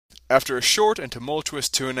After a short and tumultuous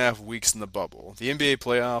 2.5 weeks in the bubble, the NBA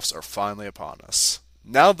playoffs are finally upon us.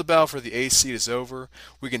 Now that the battle for the 8th seed is over,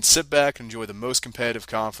 we can sit back and enjoy the most competitive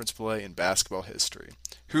conference play in basketball history.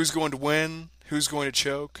 Who's going to win? Who's going to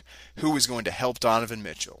choke? Who is going to help Donovan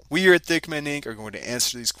Mitchell? We here at Thickman Inc. are going to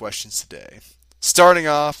answer these questions today. Starting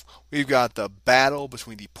off, we've got the battle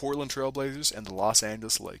between the Portland Trailblazers and the Los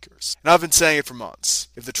Angeles Lakers. And I've been saying it for months.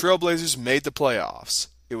 If the Trailblazers made the playoffs,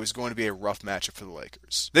 it was going to be a rough matchup for the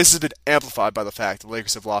Lakers. This has been amplified by the fact the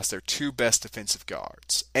Lakers have lost their two best defensive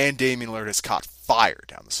guards, and Damian Lillard has caught fire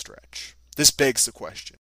down the stretch. This begs the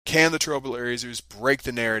question, can the Trailblazers break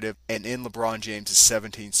the narrative and end LeBron James'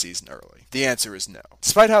 17th season early? The answer is no.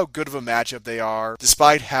 Despite how good of a matchup they are,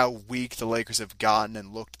 despite how weak the Lakers have gotten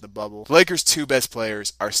and looked in the bubble, the Lakers' two best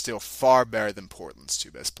players are still far better than Portland's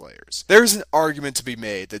two best players. There's an argument to be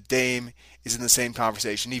made that Dame is in the same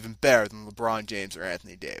conversation, even better than LeBron James or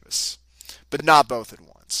Anthony Davis. But not both at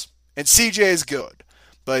once. And CJ is good,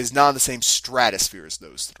 but he's not in the same stratosphere as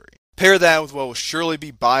those three. Pair that with what will surely be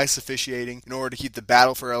biased officiating in order to keep the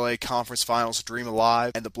battle for LA Conference Finals dream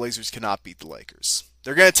alive, and the Blazers cannot beat the Lakers.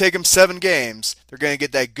 They're going to take them 7 games. They're going to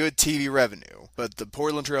get that good TV revenue. But the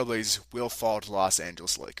Portland Trailblazers will fall to Los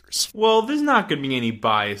Angeles Lakers. Well, there's not going to be any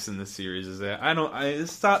bias in the series, is there?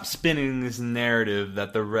 Stop spinning this narrative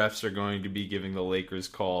that the refs are going to be giving the Lakers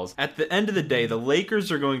calls. At the end of the day, the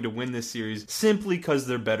Lakers are going to win this series simply because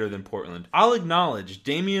they're better than Portland. I'll acknowledge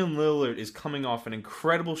Damian Lillard is coming off an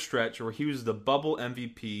incredible stretch where he was the bubble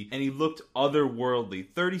MVP and he looked otherworldly.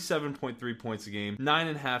 37.3 points a game,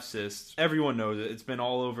 9.5 assists. Everyone knows it. It's been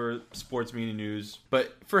all over sports media news.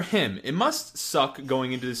 But for him, it must suck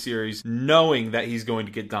going into the series knowing that he's going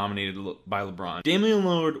to get dominated by LeBron. Damian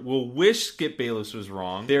Lillard will wish Skip Bayless was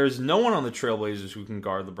wrong. There's no one on the Trailblazers who can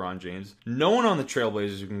guard LeBron James. No one on the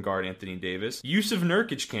Trailblazers who can guard Anthony Davis. Yusuf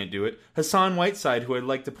Nurkic can't do it. Hassan Whiteside, who I'd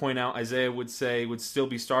like to point out Isaiah would say would still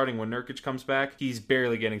be starting when Nurkic comes back, he's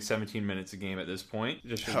barely getting 17 minutes a game at this point.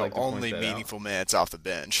 Only meaningful minutes off the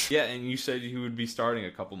bench. Yeah, and you said he would be starting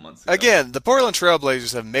a couple months ago. Again, the Portland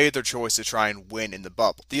Trailblazers have made their choice to try and win in the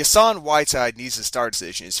bubble. The Hassan Whiteside needs to start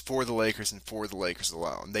decision is for the Lakers and for the Lakers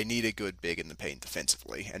alone. They need a good big in the paint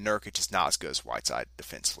defensively, and Nurkic is not as good as Whiteside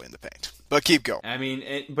defensively in the paint. But keep going. I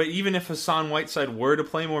mean, but even if Hassan Whiteside were to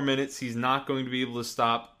play more minutes, he's not going to be able to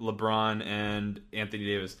stop LeBron and Anthony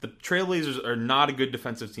Davis. The Trailblazers are not a good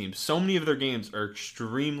defensive team. So many of their games are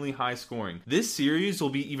extremely high scoring. This series will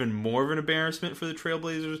be even more of an embarrassment for the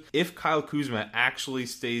Trailblazers if Kyle Kuzma actually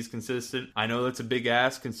stays consistent. I know that's a big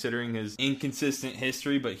ask considering his inconsistent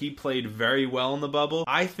history, but he played very well in the bubble.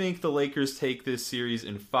 I think the Lakers take this series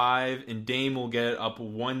in 5, and Dame will get up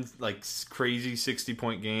one crazy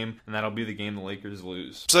 60-point game, and that'll be the game the Lakers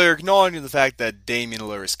lose. So you're acknowledging the fact that Damian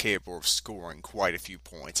Lillard is capable of scoring quite a few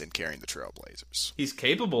points and carrying the Trailblazers. He's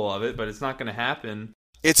capable of it, but it's not going to happen.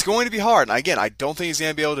 It's going to be hard, and again, I don't think he's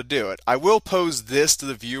going to be able to do it. I will pose this to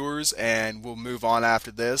the viewers, and we'll move on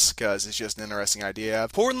after this, because it's just an interesting idea.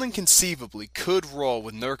 Portland conceivably could roll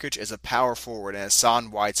with Nurkic as a power forward and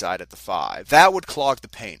Hassan Whiteside at the 5. That would clog the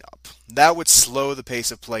paint up. That would slow the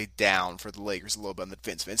pace of play down for the Lakers a little bit on the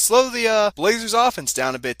defensive end. Slow the Blazers offense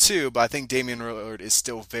down a bit too, but I think Damian Lillard is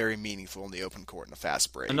still very meaningful in the open court in a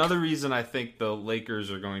fast break. Another reason I think the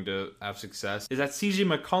Lakers are going to have success is that CJ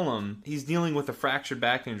McCollum, he's dealing with a fractured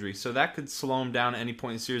back injury, so that could slow him down at any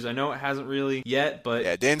point in the series. I know it hasn't really yet, but...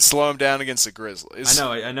 Yeah, it didn't slow him down against the Grizzlies.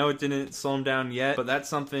 I know it didn't slow him down yet, but that's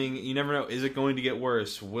something, you never know. Is it going to get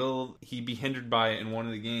worse? Will he be hindered by it in one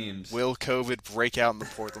of the games? Will COVID break out in the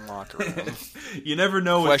Portland locker room? You never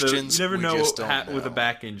know. Questions You never know know. with a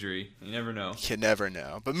back injury. You never know. You never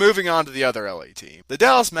know. But moving on to the other LA team. The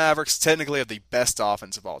Dallas Mavericks technically have the best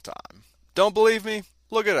offense of all time. Don't believe me?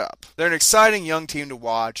 Look it up. They're an exciting young team to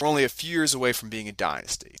watch. We're only a few years away from being a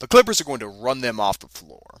dynasty. The Clippers are going to run them off the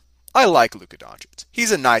floor. I like Luka Doncic.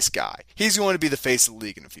 He's a nice guy. He's going to be the face of the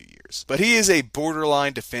league in a few years. But he is a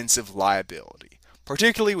borderline defensive liability,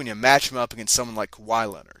 particularly when you match him up against someone like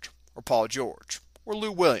Kawhi Leonard, or Paul George, or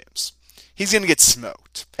Lou Williams. He's going to get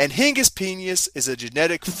smoked. And Hingis Piñas is a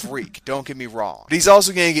genetic freak, don't get me wrong. But he's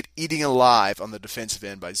also going to get eaten alive on the defensive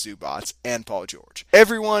end by Zubats and Paul George.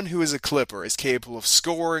 Everyone who is a Clipper is capable of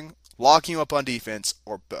scoring, locking you up on defense,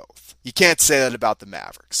 or both. You can't say that about the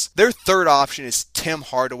Mavericks. Their third option is Tim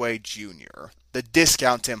Hardaway Jr. the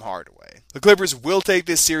discount Tim Hardaway. The Clippers will take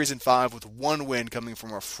this series in 5 with one win coming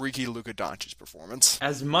from a freaky Luka Doncic performance.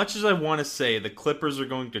 As much as I want to say the Clippers are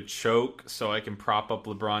going to choke so I can prop up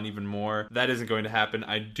LeBron even more, that isn't going to happen.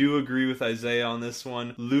 I do agree with Isaiah on this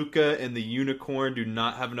one. Luka and the Unicorn do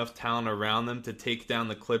not have enough talent around them to take down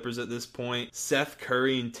the Clippers at this point. Seth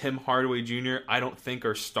Curry and Tim Hardaway Jr. I don't think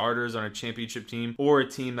are starters on a championship team or a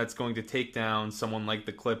team that's going to take down someone like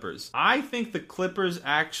the Clippers. I think the Clippers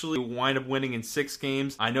actually wind up winning in 6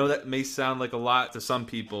 games. I know that may sound like a lot to some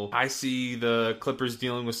people. I see the Clippers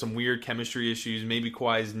dealing with some weird chemistry issues. Maybe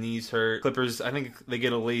Kawhi's knees hurt. Clippers, I think they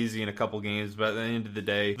get a lazy in a couple games, but at the end of the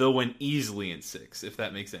day, they'll win easily in 6, if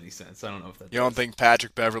that makes any sense. I don't know if that You don't think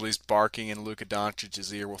Patrick Beverley's barking in Luka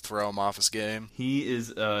Doncic's ear will throw him off his game? He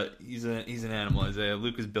is he's an animal, Isaiah.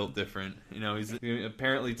 Luka's built different. You know, he's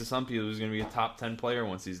apparently to some people he's going to be a top 10 player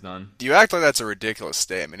once he's done. You act like that's a ridiculous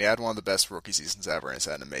statement. He had one of the best rookie seasons ever and has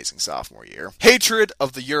had an amazing sophomore year. Hatred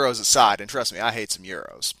of the Euros aside, and trust me, I hate some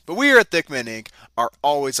Euros, but we here at Thickman Inc. are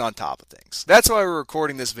always on top of things. That's why we're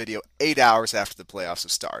recording this video 8 hours after the playoffs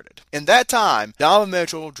have started. In that time, Donovan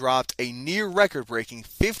Mitchell dropped a near record-breaking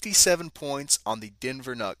 57 points on the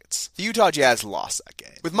Denver Nuggets. The Utah Jazz lost that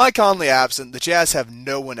game. With Mike Conley absent, the Jazz have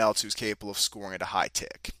no one else who's capable of scoring at a high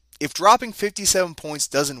tick. If dropping 57 points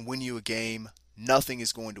doesn't win you a game, nothing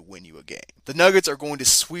is going to win you a game. The Nuggets are going to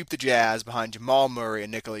sweep the Jazz behind Jamal Murray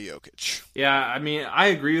and Nikola Jokic. Yeah, I mean, I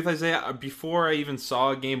agree with Isaiah. Before I even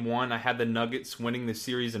saw Game 1, I had the Nuggets winning the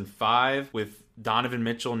series in 5 with Donovan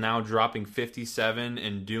Mitchell now dropping 57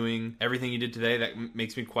 and doing everything he did today. That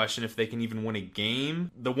makes me question if they can even win a game.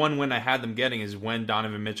 The one win I had them getting is when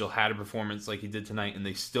Donovan Mitchell had a performance like he did tonight and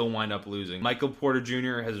they still wind up losing. Michael Porter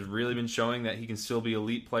Jr. has really been showing that he can still be an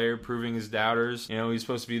elite player, proving his doubters. You know, he's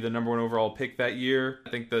supposed to be the number 1 overall pick that year. I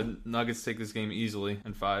think the Nuggets take this game easily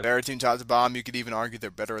in 5. They're a team top to bottom. You could even argue they're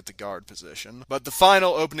better at the guard position. But the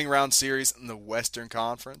final opening round series in the Western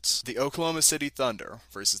Conference, the Oklahoma City Thunder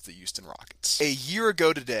versus the Houston Rockets. A year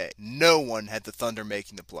ago today, no one had the Thunder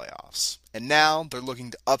making the playoffs. And now they're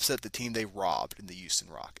looking to upset the team they robbed in the Houston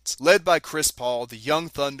Rockets. Led by Chris Paul, the young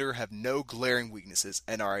Thunder have no glaring weaknesses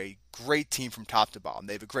and are a great team from top to bottom.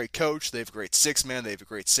 They have a great coach, they have a great 6-man, they have a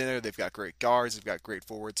great center, they've got great guards, they've got great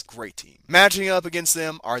forwards. Great team. Matching up against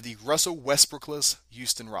them are the Russell Westbrookless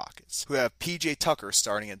Houston Rockets, who have PJ Tucker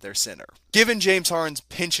starting at their center. Given James Harden's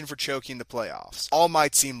penchant for choking the playoffs, all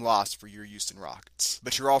might seem lost for your Houston Rockets.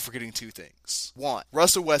 But you're all forgetting 2 things. 1,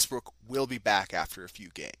 Russell Westbrook will be back after a few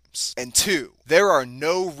games. And 2, there are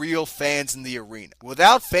no real fans in the arena.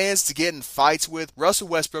 Without fans to get in fights with, Russell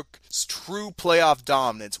Westbrook's true playoff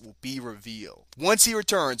dominance will be revealed. Once he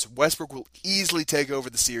returns, Westbrook will easily take over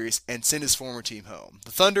the series and send his former team home.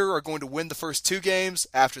 The Thunder are going to win the first 2 games.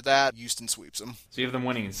 After that, Houston sweeps them. So you have them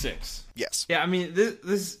winning in 6. Yes. Yeah, I mean,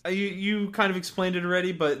 this you kind of explained it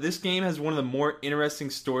already, but this game has one of the more interesting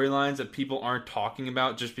storylines that people aren't talking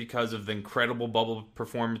about just because of the incredible bubble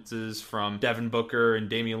performances from Devin Booker and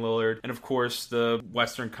Damian Lillard, and of course the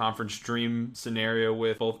Western Conference dream scenario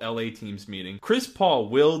with both LA teams meeting. Chris Paul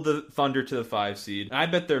willed the Thunder to the 5 seed, and I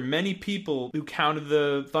bet there are many people who counted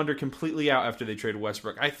the Thunder completely out after they traded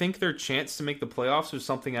Westbrook. I think their chance to make the playoffs was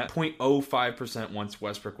something at 0.05% once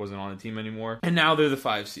Westbrook wasn't on the team anymore, and now they're the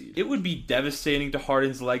 5 seed. It would be devastating to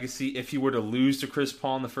Harden's legacy if he were to lose to Chris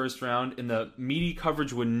Paul in the first round, and the media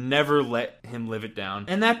coverage would never let him live it down.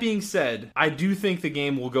 And that being said, I do think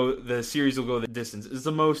the series will go the distance. It's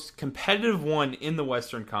the most competitive one in the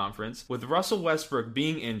Western Conference. With Russell Westbrook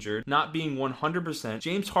being injured, not being 100%,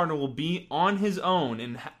 James Harden will be on his own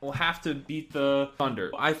and will have to beat the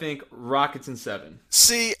Thunder. I think Rockets in 7.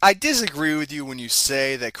 See, I disagree with you when you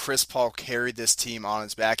say that Chris Paul carried this team on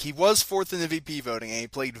his back. He was 4th in MVP voting and he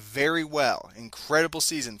played very well. Incredible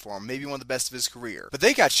season for him, maybe one of the best of his career. But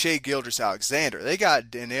they got Shai Gilgeous-Alexander, they got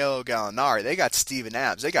Danilo Gallinari, they got Steven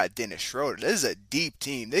Adams, they got Dennis Schroeder. This is a deep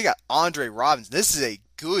team. They got Andre Robinson. This is a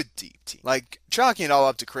good deep team. Like, chalking it all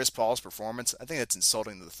up to Chris Paul's performance, I think that's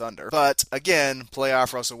insulting to the Thunder. But, again,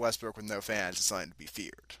 playoff Russell Westbrook with no fans is something to be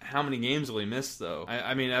feared. How many games will he miss, though?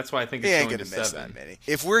 I mean, that's why I think He it's ain't going going to to miss 7. that many.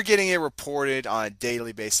 If we're getting it reported on a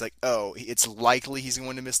daily basis, like, oh, it's likely he's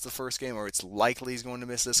going to miss the first game, or it's likely he's going to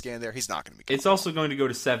miss this game there, he's not going to be. It's also going to go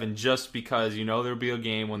to 7 just because, you know, there'll be a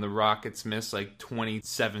game when the Rockets miss like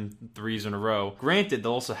 27 threes in a row. Granted,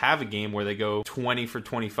 they'll also have a game where they go 20 for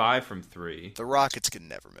 25 from 3. The Rockets can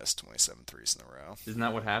never miss 27 threes in a row. Isn't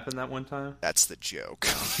that what happened that one time? That's the joke.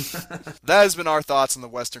 That has been our thoughts on the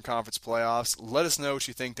Western Conference playoffs. Let us know what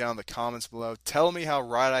you think down in the comments below. Tell me how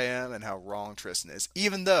right I am and how wrong Tristan is,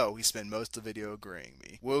 even though he spent most of the video agreeing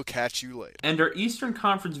me. We'll catch you later. And our Eastern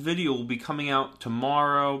Conference video will be coming out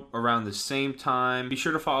tomorrow around the same time. Be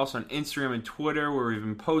sure to follow us on Instagram and Twitter, where we've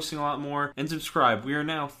been posting a lot more. And subscribe. We are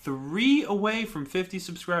now 3 away from 50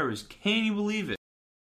 subscribers. Can you believe it?